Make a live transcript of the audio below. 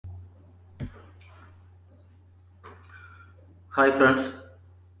Hi friends,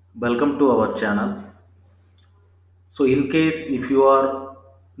 welcome to our channel. So in case if you are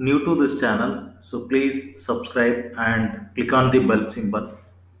new to this channel, so please subscribe and click on the bell symbol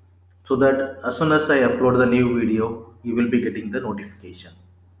so that as soon as I upload the new video, you will be getting the notification.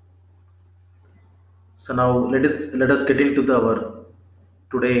 So now let us get into our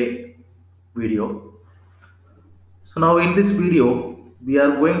today video. So now in this video, we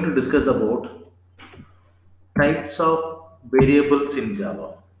are going to discuss about types of variables in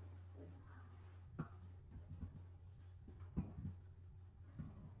Java.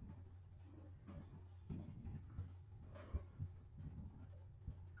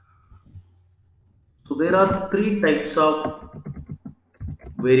 So there are three types of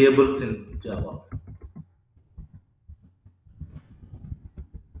variables in Java.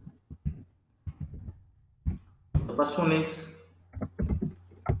 The first one is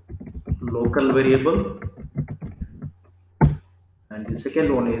local variable, and the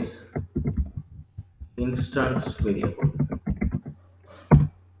second one is instance variable,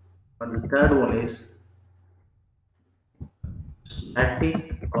 and the third one is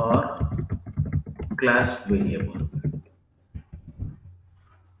static or class variable.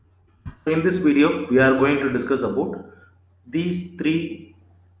 So in this video we are going to discuss about these three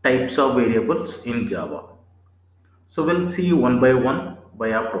types of variables in Java. So we'll see one by one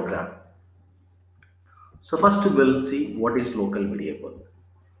by our program. So first we'll see what is local variable.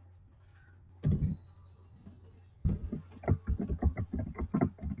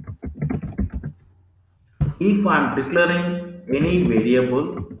 If I am declaring any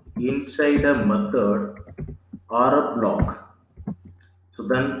variable inside a method or a block, so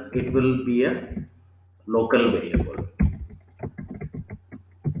then it will be a local variable.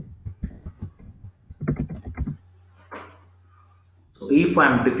 So if I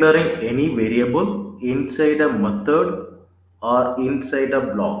am declaring any variable inside a method or inside a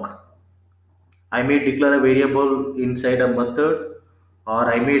block, I may declare a variable inside a method,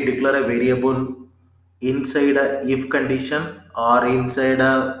 or I may declare a variable inside a if condition or inside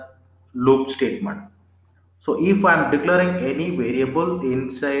a loop statement. So if I am declaring any variable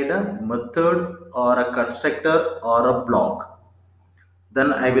inside a method or a constructor or a block,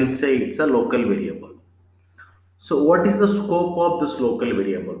 then I will say it's a local variable. So what is the scope of this local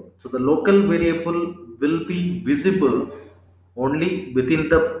variable? So the local variable will be visible only within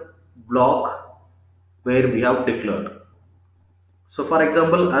the block where we have declared. So for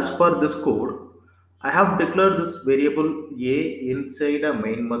example, as per this code, I have declared this variable a inside a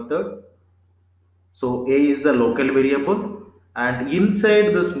main method. So a is the local variable, and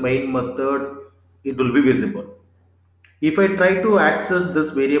inside this main method it will be visible. If I try to access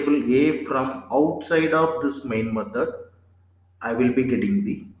this variable a from outside of this main method, I will be getting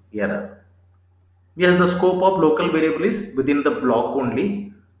the error. Yes, the scope of local variable is within the block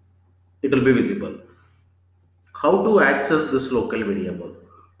only, it will be visible. How to access this local variable?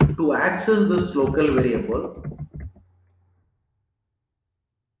 To access this local variable,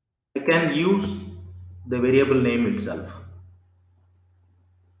 I can use the variable name itself.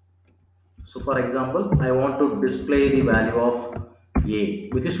 So for example, I want to display the value of a,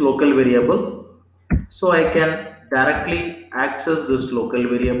 which is local variable. So I can directly access this local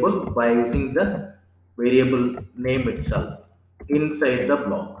variable by using the variable name itself inside the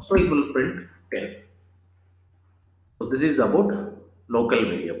block. So it will print 10. So this is about local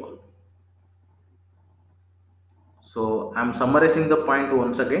variable. So I'm summarizing the point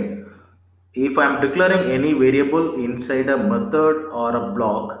once again. If I'm declaring any variable inside a method or a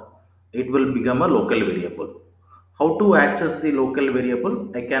block, it will become a local variable. How to access the local variable?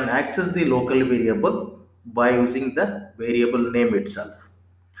 I can access the local variable by using the variable name itself.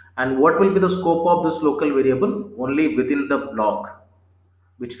 And what will be the scope of this local variable? Only within the block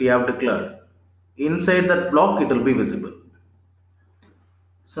which we have declared. Inside that block, it will be visible.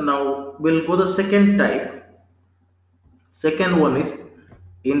 So now we'll go the second type. Second one is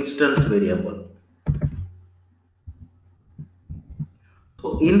instance variable.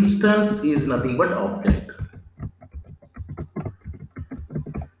 So instance is nothing but object.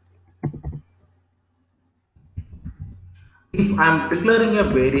 If I am declaring a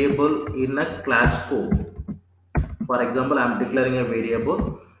variable in a class scope, for example, I am declaring a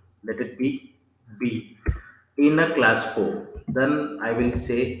variable, let it be B, in a class scope, then I will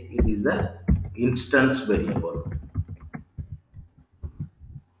say it is a instance variable.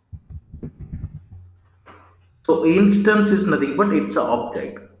 So instance is nothing but it's an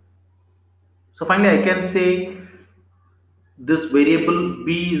object. So finally, I can say this variable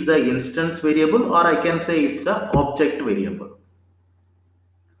B is the instance variable, or I can say it's a object variable.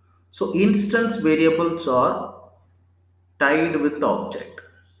 So instance variables are tied with the object.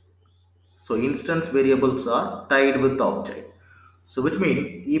 So instance variables are tied with the object. So which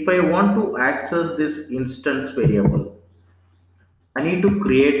means if I want to access this instance variable, I need to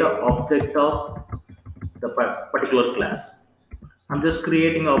create an object of the particular class. I'm just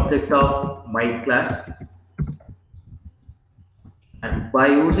creating an object of my class, and by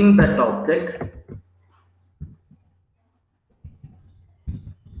using that object,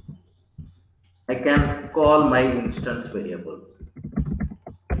 I can call my instance variable.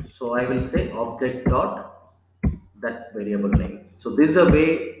 So I will say object dot that variable name. So this is a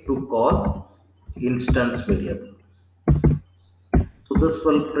way to call instance variable. So this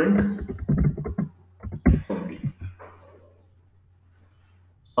will print 20.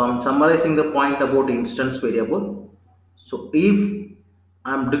 So I'm summarizing the point about instance variable. So if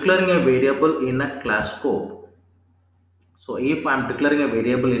I'm declaring a variable in a class scope, so if I'm declaring a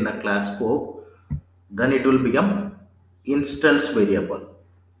variable in a class scope, then it will become instance variable.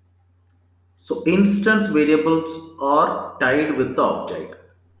 So instance variables are tied with the object.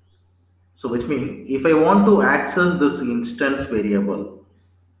 So which means if I want to access this instance variable,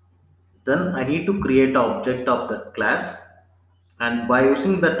 then I need to create an object of that class, and by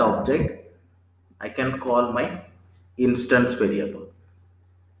using that object, I can call my instance variable.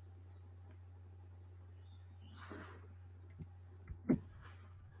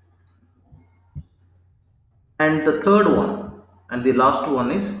 And the third one and the last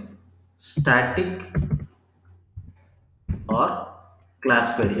one is static or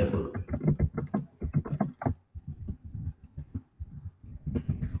class variable.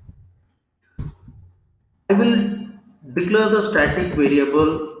 I will declare the static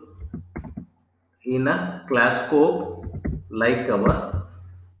variable in a class scope like our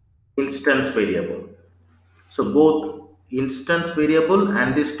instance variable. So both instance variable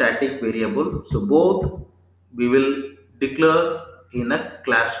and the static variable, so both we will declare in a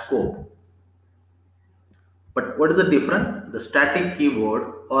class scope. But what is the difference? The static keyword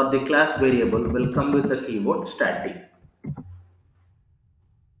or the class variable will come with the keyword static.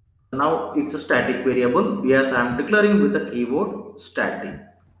 Now it's a static variable. Yes, I am declaring with the keyword static.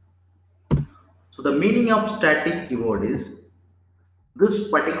 So the meaning of static keyword is this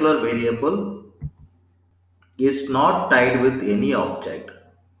particular variable is not tied with any object.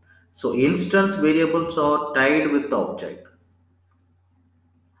 So instance variables are tied with the object,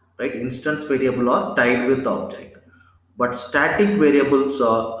 right? Instance variable are tied with object, but static variables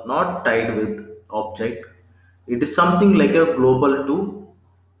are not tied with object. It is something like a global to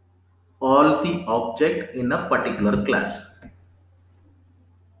all the object in a particular class.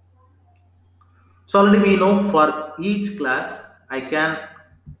 So already we know for each class I can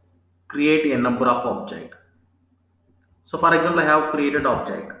create a number of object. So for example, I have created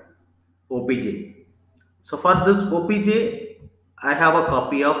object OPJ. So for this OPJ, I have a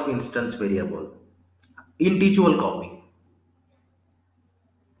copy of instance variable, individual copy.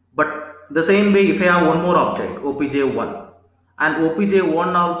 But the same way, if I have one more object, OPJ1, and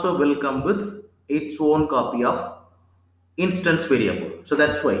OPJ1 also will come with its own copy of instance variable. So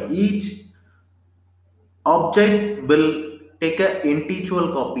that's why each object will take a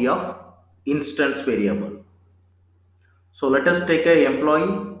individual copy of instance variable. So let us take a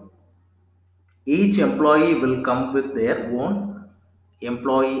employee. Each employee will come with their own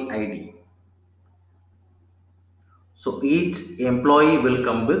employee ID. So each employee will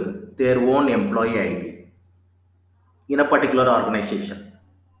come with their own employee ID in a particular organization.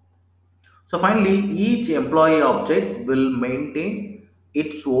 So finally, each employee object will maintain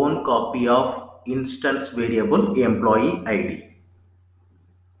its own copy of instance variable employee ID.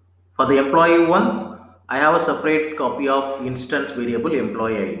 For the employee 1, I have a separate copy of instance variable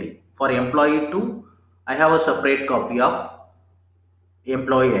employee ID. For employee 2, I have a separate copy of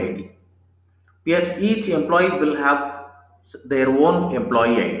employee ID. Yes, each employee will have their own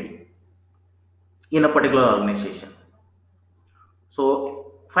employee ID in a particular organization.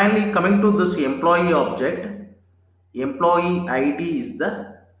 So finally, coming to this employee object, employee ID is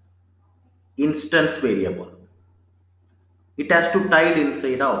the instance variable. It has to tied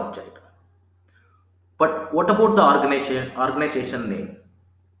inside the object. But what about the organization name?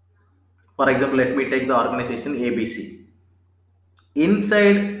 For example, let me take the organization ABC.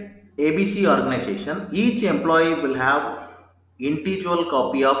 Inside ABC organization, each employee will have individual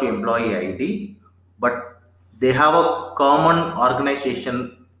copy of employee ID, but they have a common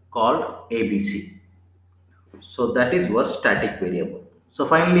organization called ABC. So that is was static variable. So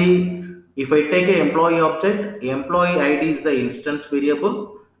finally, if I take a employee object, employee ID is the instance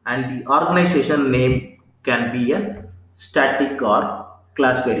variable, and the organization name can be a static or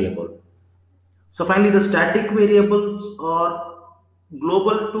class variable. So finally, the static variables are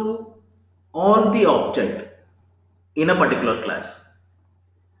global to all the object in a particular class.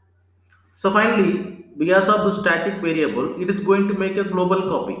 So finally, because of the static variable, it is going to make a global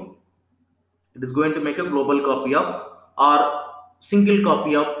copy. It is going to make a global copy of or single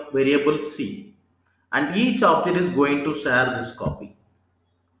copy of variable C, and each object is going to share this copy,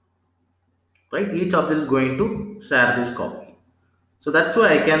 right? Each object is going to share this copy. So that's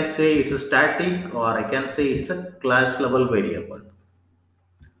why I can say it's a static, or I can say it's a class level variable.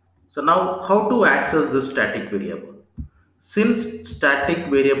 So now how to access this static variable? Since static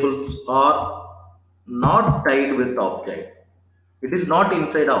variables are not tied with object, it is not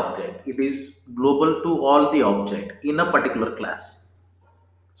inside object, it is global to all the object in a particular class.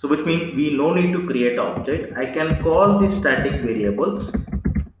 So which means we no need to create object. I can call the static variables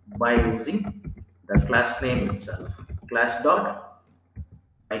by using the class name itself. Class dot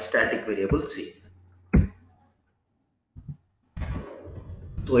my static variable C.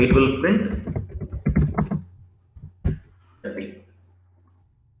 So it will print the B.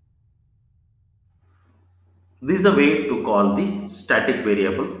 This is a way to call the static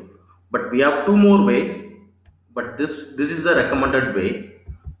variable, but we have two more ways. But this is the recommended way.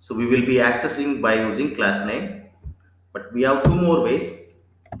 So we will be accessing by using class name. But we have two more ways.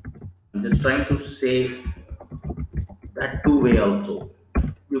 I'm just trying to say that two way also.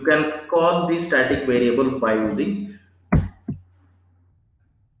 You can call the static variable by using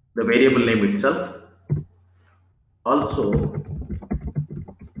the variable name itself. Also,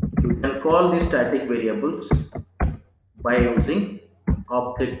 you can call the static variables by using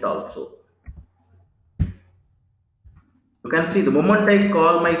object also. You can see the moment I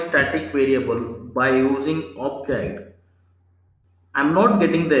call my static variable by using object, I'm not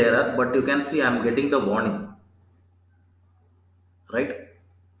getting the error, but you can see I'm getting the warning, right?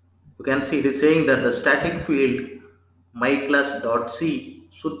 You can see it is saying that the static field myClass.c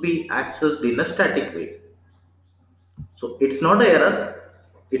should be accessed in a static way. So it's not an error,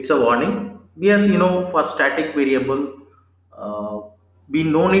 it's a warning. Yes, for static variable, uh, we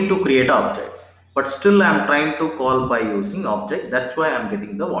no need to create an object, but still I'm trying to call by using object. That's why I'm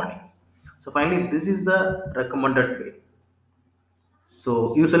getting the warning. So finally, this is the recommended way.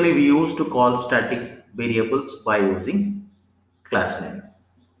 So usually we used to call static variables by using class name.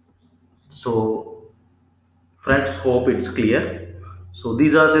 So friends, hope it's clear. So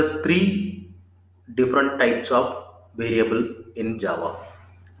these are the three different types of variable in Java.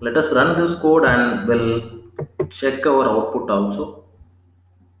 Let us run this code and we'll check our output also.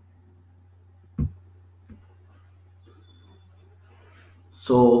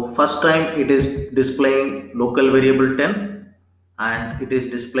 So first time it is displaying local variable 10, and it is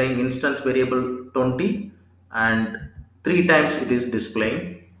displaying instance variable 20, and three times it is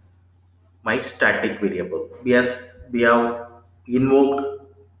displaying my static variable. We have invoked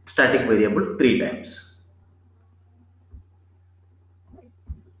static variable three times.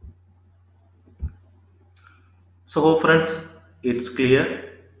 So hope friends it's clear.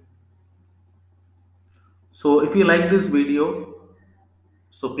 So if you like this video,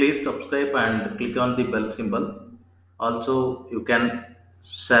 so please subscribe and click on the bell symbol. Also you can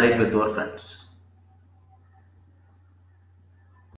share it with your friends.